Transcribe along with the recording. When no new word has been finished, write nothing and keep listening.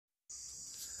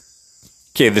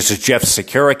Okay, this is Jeff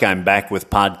Sakarik. I'm back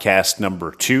with podcast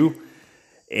number 2.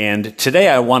 And today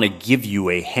I want to give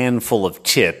you a handful of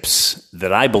tips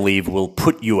that I believe will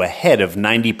put you ahead of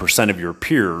 90% of your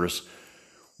peers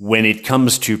when it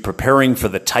comes to preparing for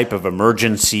the type of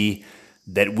emergency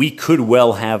that we could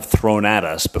well have thrown at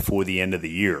us before the end of the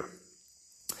year.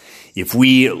 If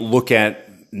we look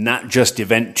at not just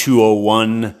Event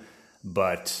 201,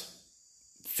 but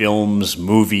films,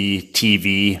 movie,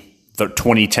 TV, the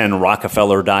 2010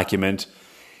 Rockefeller document,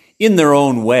 in their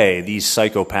own way, these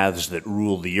psychopaths that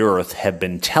rule the earth have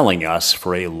been telling us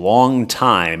for a long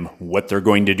time what they're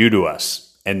going to do to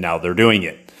us, and now they're doing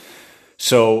it.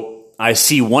 So I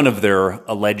see one of their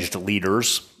alleged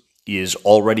leaders is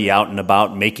already out and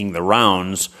about making the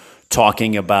rounds,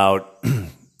 talking about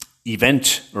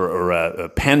event or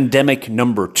pandemic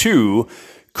number 2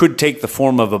 could take the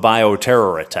form of a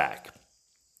bioterror attack.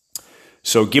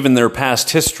 So given their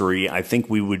past history, I think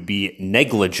we would be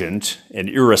negligent and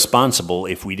irresponsible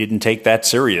if we didn't take that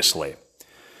seriously.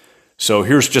 So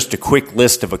here's just a quick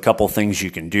list of a couple things you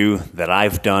can do that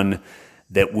I've done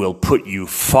that will put you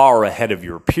far ahead of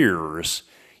your peers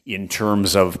in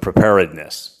terms of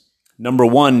preparedness. Number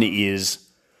 1 is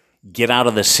get out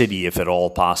of the city if at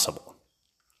all possible.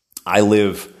 I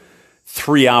live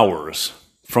 3 hours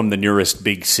from the nearest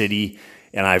big city,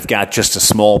 and I've got just a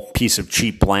small piece of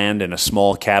cheap land and a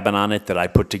small cabin on it that I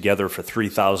put together for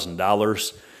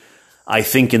 $3,000. I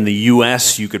think in the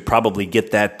U.S. you could probably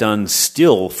get that done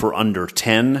still for under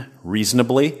 10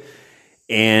 reasonably.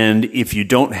 And if you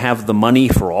don't have the money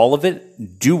for all of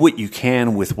it, do what you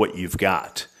can with what you've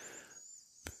got.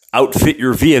 Outfit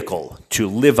your vehicle to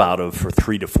live out of for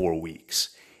 3 to 4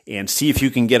 weeks. And see if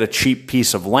you can get a cheap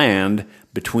piece of land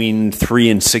between 3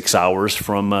 and 6 hours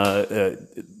from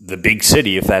the big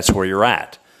city, if that's where you're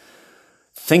at.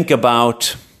 Think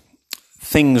about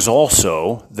things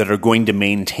also that are going to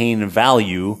maintain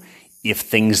value if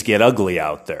things get ugly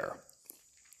out there.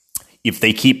 If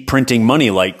they keep printing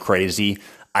money like crazy,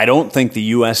 I don't think the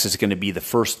U.S. is going to be the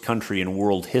first country in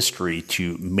world history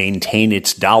to maintain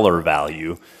its dollar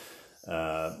value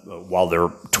while they're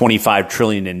 $25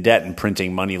 trillion in debt and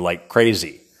printing money like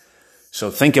crazy.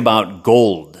 So think about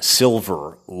gold,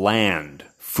 silver, land,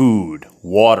 food,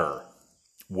 water,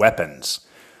 weapons.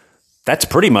 That's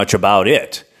pretty much about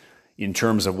it in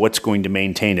terms of what's going to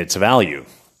maintain its value.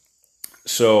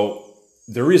 So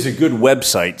there is a good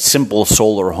website,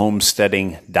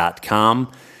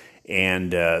 simplesolarhomesteading.com,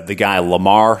 and the guy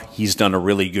Lamar, he's done a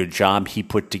really good job. He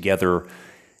put together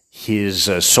his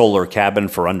solar cabin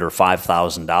for under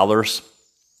 $5,000.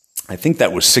 I think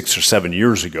that was 6 or 7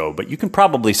 years ago, but you can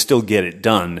probably still get it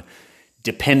done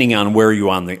depending on where you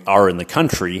are in the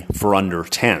country for under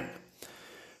 10.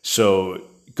 So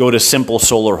go to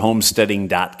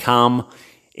simplesolarhomesteading.com,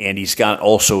 and he's got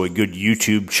also a good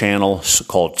YouTube channel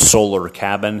called Solar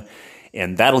Cabin,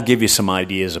 and that'll give you some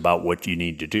ideas about what you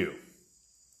need to do.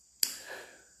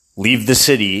 Leave the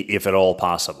city if at all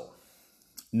possible.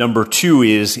 Number 2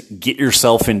 is get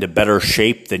yourself into better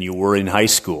shape than you were in high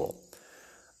school.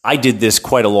 I did this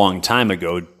quite a long time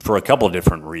ago for a couple of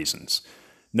different reasons.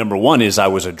 Number 1 is I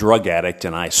was a drug addict,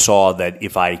 and I saw that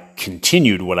if I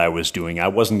continued what I was doing, I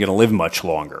wasn't going to live much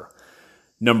longer.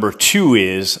 Number 2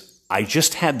 is I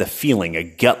just had the feeling, a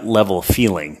gut-level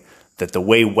feeling, that the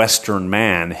way Western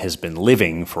man has been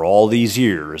living for all these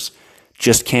years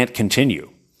just can't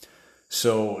continue.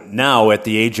 So now at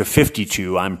the age of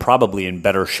 52, I'm probably in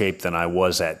better shape than I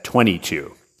was at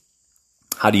 22.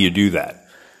 How do you do that?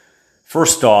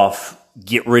 First off,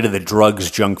 get rid of the drugs,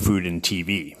 junk food, and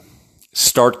TV.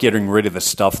 Start getting rid of the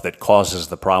stuff that causes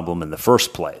the problem in the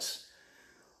first place.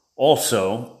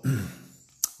 Also,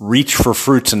 reach for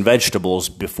fruits and vegetables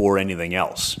before anything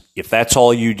else. If that's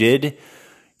all you did,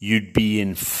 you'd be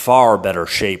in far better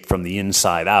shape from the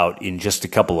inside out in just a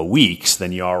couple of weeks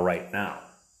than you are right now.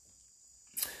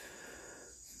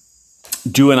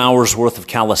 Do an hour's worth of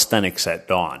calisthenics at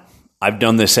dawn. I've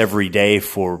done this every day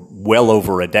for well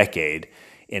over a decade,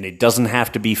 and it doesn't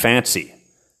have to be fancy.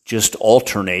 Just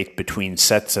alternate between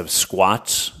sets of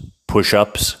squats,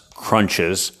 push-ups,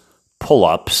 crunches,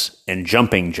 pull-ups, and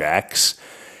jumping jacks,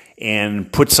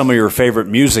 and put some of your favorite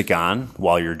music on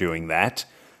while you're doing that.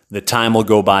 The time will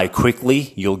go by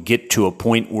quickly. You'll get to a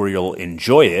point where you'll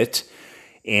enjoy it,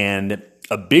 and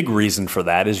a big reason for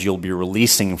that is you'll be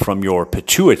releasing from your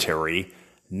pituitary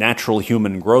natural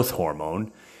human growth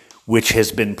hormone, which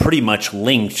has been pretty much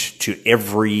linked to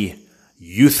every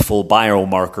youthful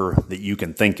biomarker that you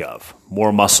can think of.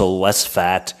 More muscle, less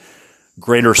fat,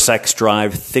 greater sex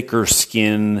drive, thicker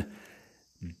skin,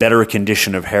 better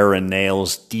condition of hair and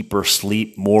nails, deeper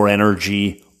sleep, more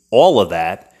energy. All of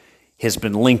that has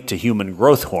been linked to human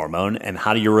growth hormone. And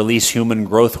how do you release human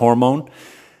growth hormone?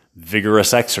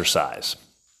 Vigorous exercise.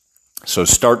 So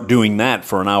start doing that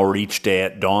for an hour each day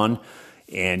at dawn,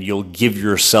 and you'll give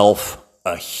yourself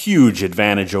a huge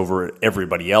advantage over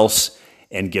everybody else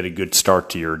and get a good start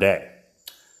to your day.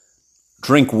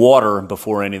 Drink water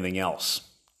before anything else.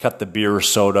 Cut the beer,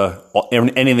 soda,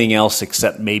 anything else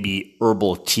except maybe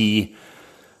herbal tea.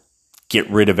 Get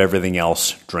rid of everything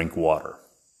else. Drink water.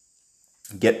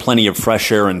 Get plenty of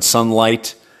fresh air and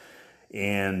sunlight.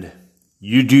 And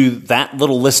you do that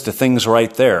little list of things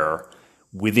right there.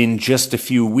 Within just a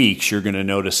few weeks, you're going to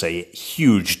notice a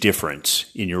huge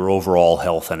difference in your overall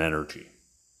health and energy.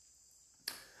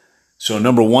 So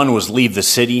number 1 was leave the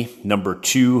city. Number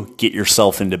 2, get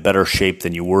yourself into better shape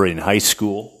than you were in high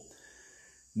school.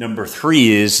 Number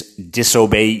 3 is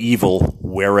disobey evil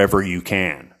wherever you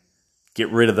can. Get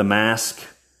rid of the mask.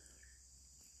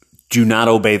 Do not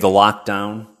obey the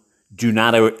lockdown. Do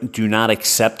not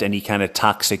accept any kind of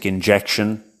toxic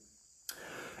injection.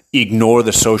 Ignore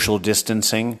the social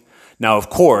distancing. Now, of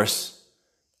course,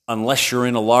 unless you're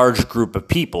in a large group of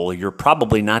people, you're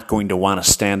probably not going to want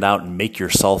to stand out and make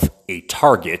yourself a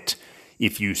target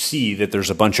if you see that there's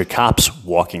a bunch of cops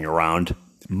walking around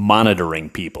monitoring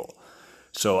people.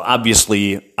 So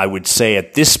obviously, I would say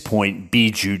at this point, be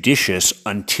judicious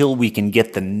until we can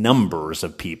get the numbers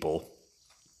of people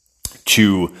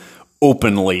to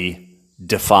openly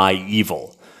defy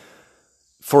evil.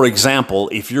 For example,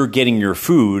 if you're getting your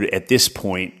food at this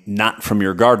point, not from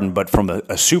your garden, but from a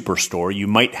superstore, you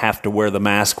might have to wear the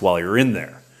mask while you're in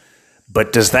there.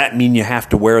 But does that mean you have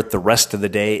to wear it the rest of the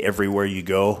day everywhere you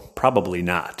go? Probably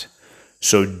not.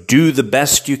 So do the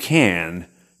best you can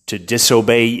to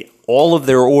disobey all of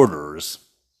their orders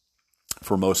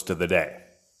for most of the day.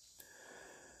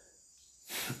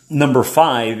 Number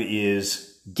 5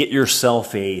 is get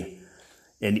yourself an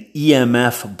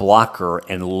EMF blocker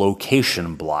and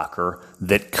location blocker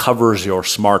that covers your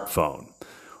smartphone.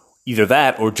 Either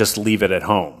that or just leave it at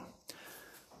home.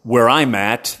 Where I'm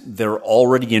at, they're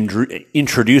already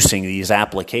introducing these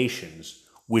applications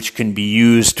which can be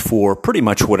used for pretty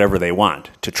much whatever they want.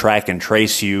 To track and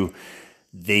trace you,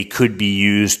 they could be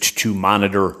used to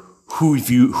monitor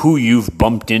who you've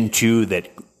bumped into that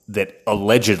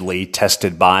allegedly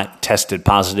tested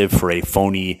positive for a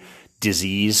phony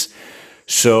disease.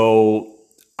 So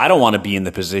I don't want to be in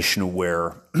the position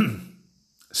where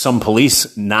some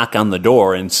police knock on the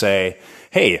door and say,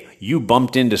 hey, you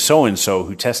bumped into so-and-so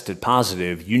who tested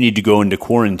positive. You need to go into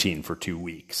quarantine for 2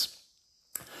 weeks.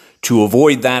 To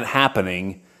avoid that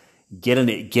happening, get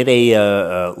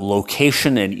a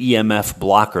location and EMF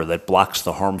blocker that blocks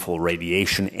the harmful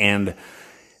radiation and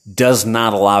does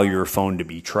not allow your phone to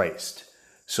be traced.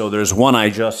 So there's one I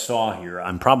just saw here.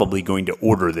 I'm probably going to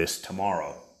order this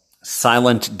tomorrow.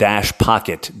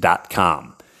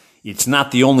 Silent-pocket.com. It's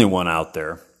not the only one out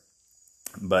there,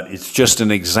 but it's just an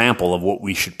example of what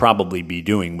we should probably be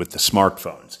doing with the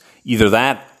smartphones. Either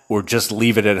that or just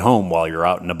leave it at home while you're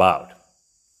out and about.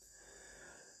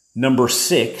 Number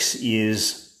 6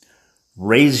 is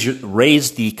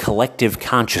raise the collective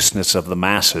consciousness of the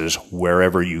masses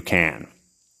wherever you can.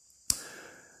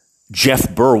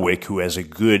 Jeff Berwick, who has a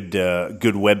good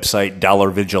website,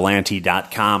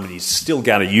 dollarvigilante.com, and he's still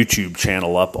got a YouTube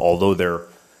channel up, although they're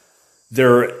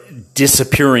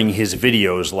disappearing his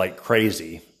videos like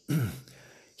crazy.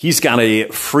 He's got a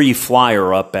free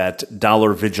flyer up at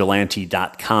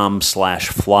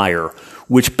dollarvigilante.com/flyer,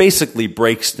 which basically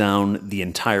breaks down the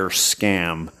entire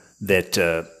scam that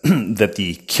that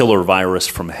the killer virus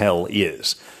from hell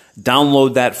is.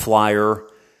 Download that flyer.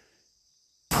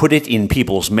 Put it in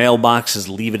people's mailboxes,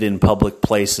 leave it in public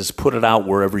places, put it out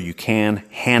wherever you can,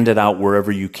 hand it out wherever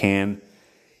you can.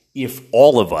 If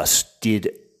all of us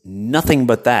did nothing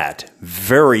but that,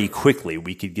 very quickly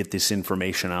we could get this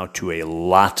information out to a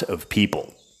lot of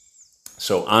people.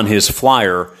 So on his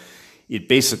flyer, it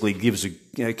basically gives a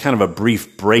kind of a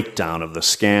brief breakdown of the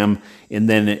scam, and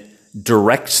then it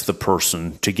directs the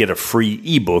person to get a free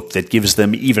ebook that gives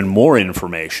them even more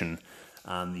information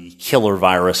on the killer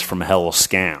virus from hell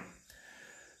scam.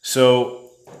 So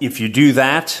if you do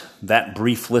that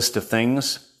brief list of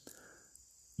things,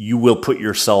 you will put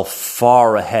yourself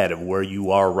far ahead of where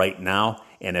you are right now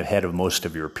and ahead of most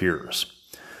of your peers.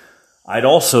 I'd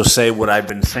also say what I've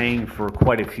been saying for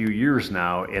quite a few years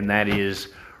now, and that is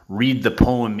read the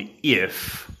poem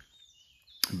If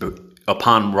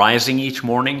upon rising each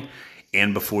morning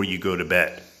and before you go to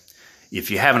bed.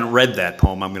 If you haven't read that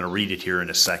poem, I'm going to read it here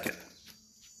in a second.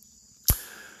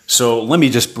 So let me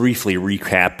just briefly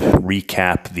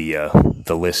recap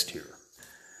the list here.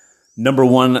 Number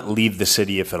 1, leave the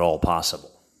city if at all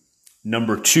possible.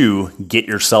 Number 2, get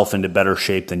yourself into better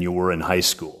shape than you were in high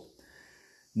school.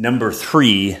 Number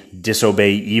 3,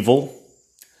 disobey evil.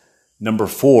 Number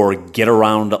 4, get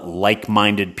around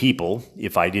like-minded people.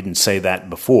 If I didn't say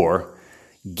that before,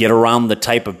 get around the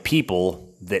type of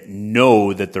people that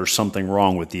know that there's something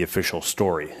wrong with the official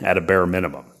story at a bare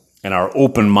minimum and are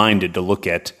open-minded to look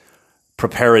at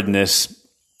preparedness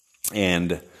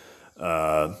and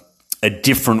a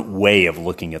different way of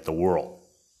looking at the world.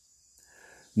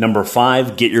 Number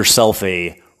 5, get yourself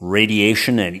a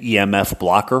radiation and EMF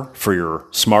blocker for your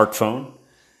smartphone.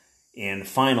 And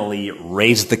finally,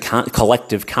 raise the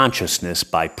collective consciousness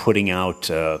by putting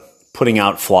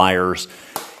out flyers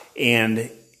and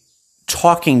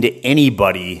talking to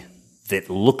anybody that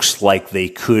looks like they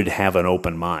could have an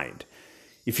open mind.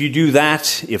 If you do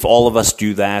that, if all of us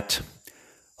do that,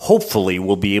 hopefully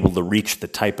we'll be able to reach the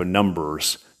type of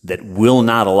numbers that will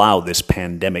not allow this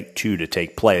pandemic 2 to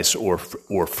take place, or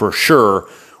for sure,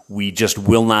 we just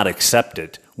will not accept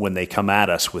it when they come at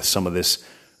us with some of this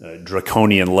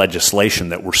draconian legislation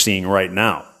that we're seeing right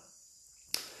now.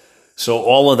 So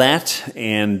all of that,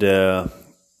 and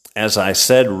as I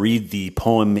said, read the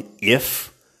poem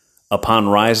If upon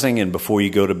rising and before you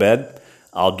go to bed.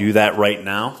 I'll do that right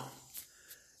now.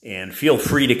 And feel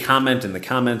free to comment in the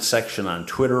comments section on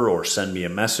Twitter or send me a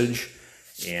message.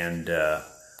 And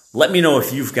let me know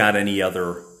if you've got any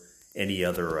other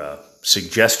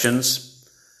suggestions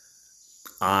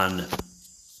on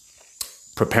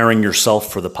preparing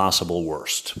yourself for the possible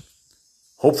worst.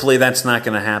 Hopefully that's not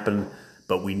going to happen,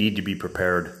 but we need to be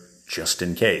prepared just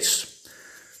in case.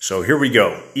 So here we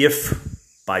go.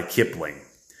 If by Kipling.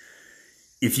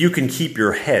 If you can keep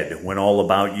your head when all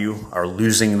about you are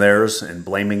losing theirs and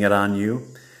blaming it on you,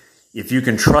 if you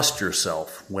can trust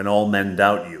yourself when all men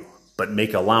doubt you, but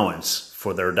make allowance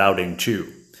for their doubting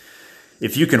too,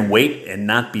 if you can wait and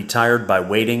not be tired by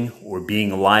waiting, or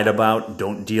being lied about,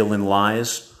 don't deal in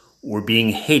lies, or being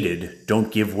hated,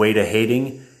 don't give way to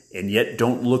hating, and yet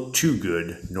don't look too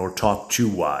good nor talk too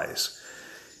wise.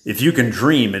 If you can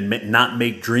dream and not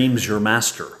make dreams your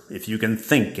master, if you can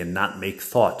think and not make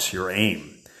thoughts your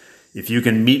aim, if you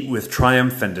can meet with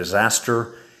triumph and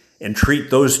disaster and treat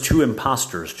those two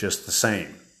impostors just the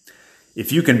same,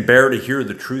 if you can bear to hear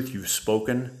the truth you've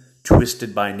spoken,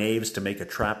 twisted by knaves to make a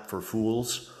trap for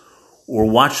fools, or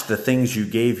watch the things you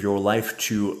gave your life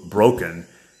to broken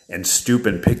and stoop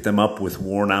and pick them up with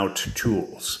worn-out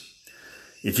tools.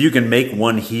 If you can make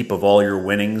one heap of all your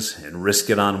winnings and risk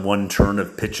it on one turn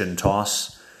of pitch and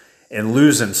toss, and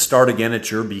lose and start again at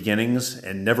your beginnings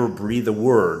and never breathe a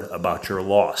word about your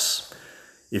loss.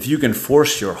 If you can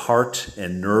force your heart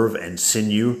and nerve and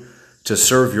sinew to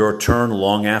serve your turn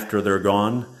long after they're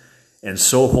gone, and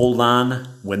so hold on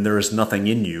when there is nothing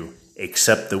in you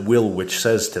except the will which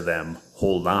says to them,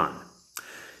 hold on.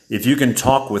 If you can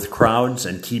talk with crowds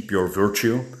and keep your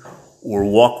virtue, or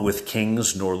walk with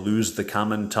kings nor lose the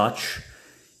common touch,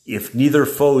 if neither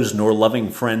foes nor loving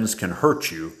friends can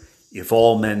hurt you, if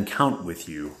all men count with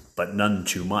you, but none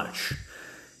too much,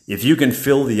 if you can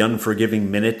fill the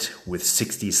unforgiving minute with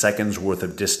 60 seconds worth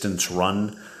of distance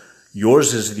run,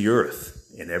 yours is the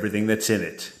earth and everything that's in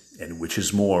it, and which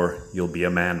is more, you'll be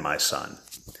a man, my son.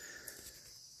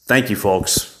 Thank you,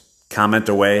 folks. Comment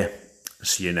away.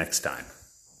 See you next time.